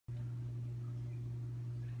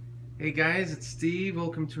Hey guys, it's Steve.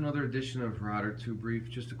 Welcome to another edition of Rotter Tube Reef.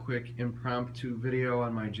 Just a quick impromptu video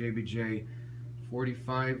on my JBJ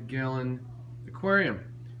 45-gallon aquarium.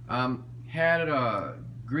 Had a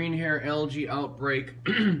green hair algae outbreak,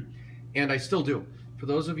 and I still do. For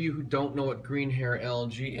those of you who don't know what green hair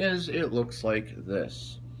algae is, it looks like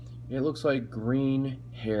this. It looks like green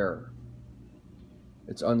hair.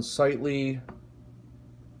 It's unsightly.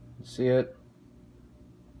 You see it?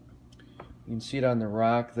 You can see it on the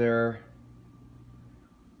rock there.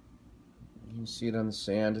 You can see it on the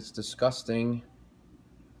sand. It's disgusting.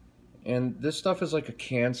 And this stuff is like a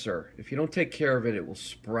cancer. If you don't take care of it, it will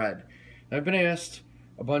spread. And I've been asked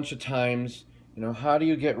a bunch of times, how do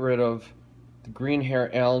you get rid of the green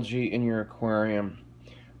hair algae in your aquarium?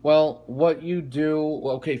 Well, what you do,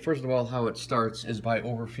 okay, first of all, how it starts is by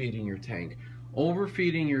overfeeding your tank.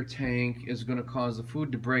 Overfeeding your tank is going to cause the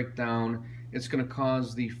food to break down. It's going to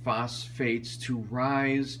cause the phosphates to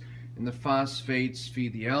rise, and the phosphates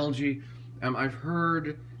feed the algae. I've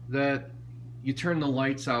heard that you turn the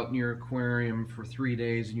lights out in your aquarium for 3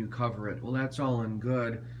 days and you cover it. Well, that's all and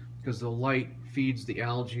good because the light feeds the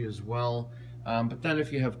algae as well. But then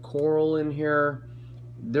if you have coral in here,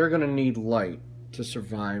 they're going to need light to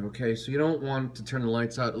survive, okay? So you don't want to turn the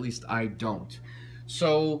lights out, at least I don't.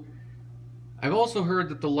 So I've also heard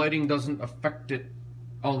that the lighting doesn't affect it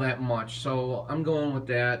all that much, so I'm going with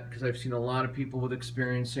that because I've seen a lot of people with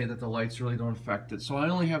experience say that the lights really don't affect it. So I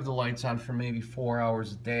only have the lights on for maybe 4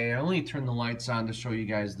 hours a day. I only turn the lights on to show you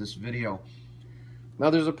guys this video.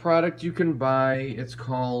 Now there's a product you can buy. It's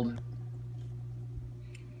called,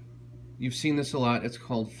 you've seen this a lot, it's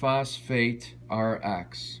called Phosphate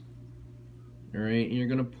RX. Alright, and you're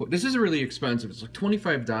gonna put, this is really expensive, it's like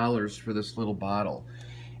 $25 for this little bottle.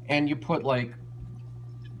 And you put like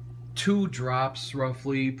 2 drops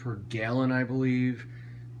roughly per gallon, I believe.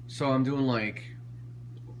 So I'm doing like,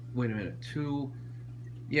 wait a minute,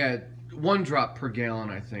 1 drop per gallon,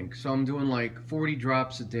 I think. So I'm doing like 40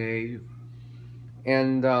 drops a day.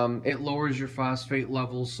 And it lowers your phosphate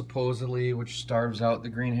levels supposedly, which starves out the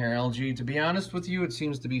green hair algae. To be honest with you, it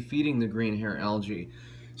seems to be feeding the green hair algae.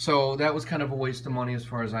 So that was kind of a waste of money as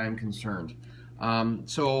far as I am concerned.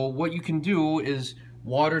 So what you can do is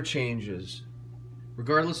water changes.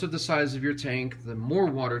 Regardless of the size of your tank, the more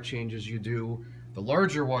water changes you do, the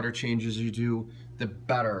larger water changes you do, the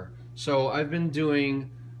better. So I've been doing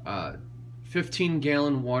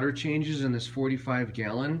 15-gallon water changes in this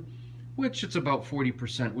 45-gallon, which it's about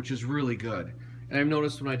 40%, which is really good. And I've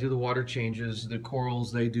noticed when I do the water changes, the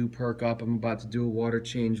corals, they do perk up. I'm about to do a water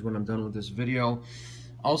change when I'm done with this video.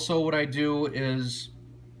 Also, what I do is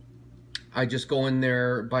I just go in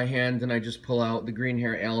there by hand and I just pull out the green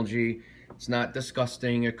hair algae. It's not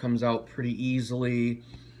disgusting. It comes out pretty easily,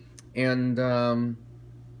 and and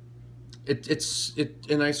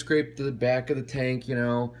I scrape the back of the tank.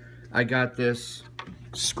 I got this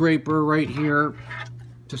scraper right here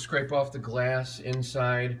to scrape off the glass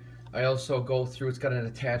inside. I also go through. It's got an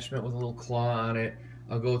attachment with a little claw on it.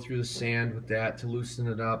 I'll go through the sand with that to loosen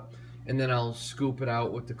it up, and then I'll scoop it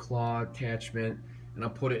out with the claw attachment, and I'll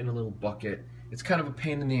put it in a little bucket. It's kind of a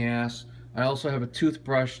pain in the ass. I also have a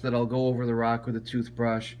toothbrush that I'll go over the rock with a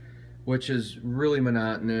toothbrush, which is really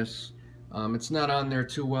monotonous. It's not on there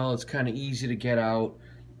too well. It's kind of easy to get out,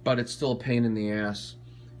 but it's still a pain in the ass.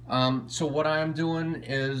 So what I'm doing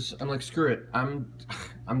is, I'm like, screw it. I'm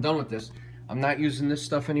done with this. I'm not using this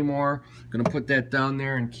stuff anymore. I'm gonna put that down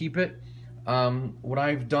there and keep it. What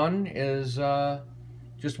I've done is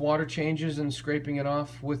just water changes and scraping it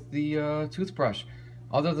off with the toothbrush.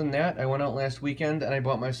 Other than that, I went out last weekend and I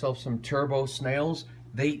bought myself some turbo snails.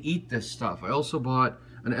 They eat this stuff. I also bought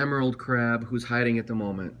an emerald crab who's hiding at the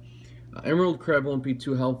moment. Emerald crab won't be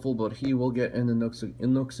too helpful, but he will get in the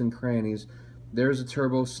nooks and crannies. There's a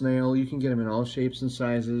turbo snail. You can get them in all shapes and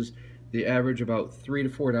sizes. They average about $3 to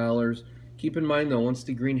 $4. Keep in mind though, once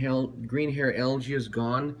the green hair algae is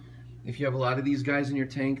gone, if you have a lot of these guys in your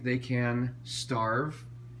tank, they can starve.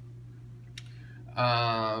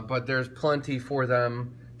 But there's plenty for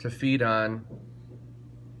them to feed on.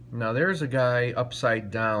 Now there's a guy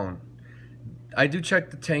upside down. I do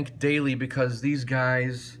check the tank daily because these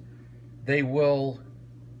guys, they will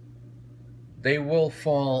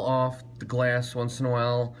fall off the glass once in a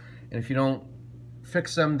while, and if you don't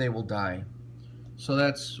fix them, they will die. So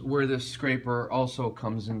that's where this scraper also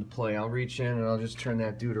comes into play. I'll reach in and I'll just turn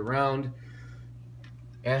that dude around,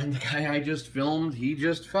 and the guy I just filmed, he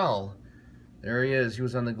just fell. There he is. He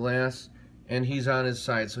was on the glass, and he's on his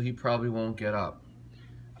side, so he probably won't get up.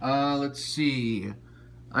 Let's see.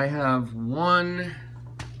 I have 1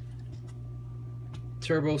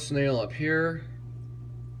 turbo snail up here.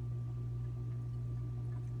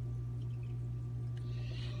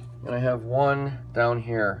 And I have one down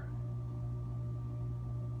here.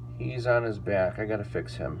 He's on his back. I gotta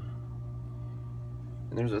fix him.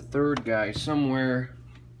 And there's a third guy somewhere.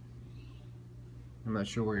 I'm not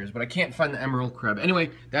sure where he is, but I can't find the emerald crab.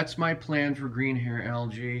 Anyway, that's my plan for green hair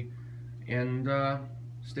algae. And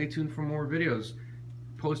stay tuned for more videos.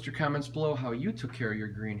 Post your comments below how you took care of your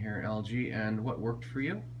green hair algae and what worked for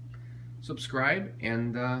you. Subscribe,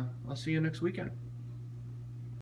 and I'll see you next weekend.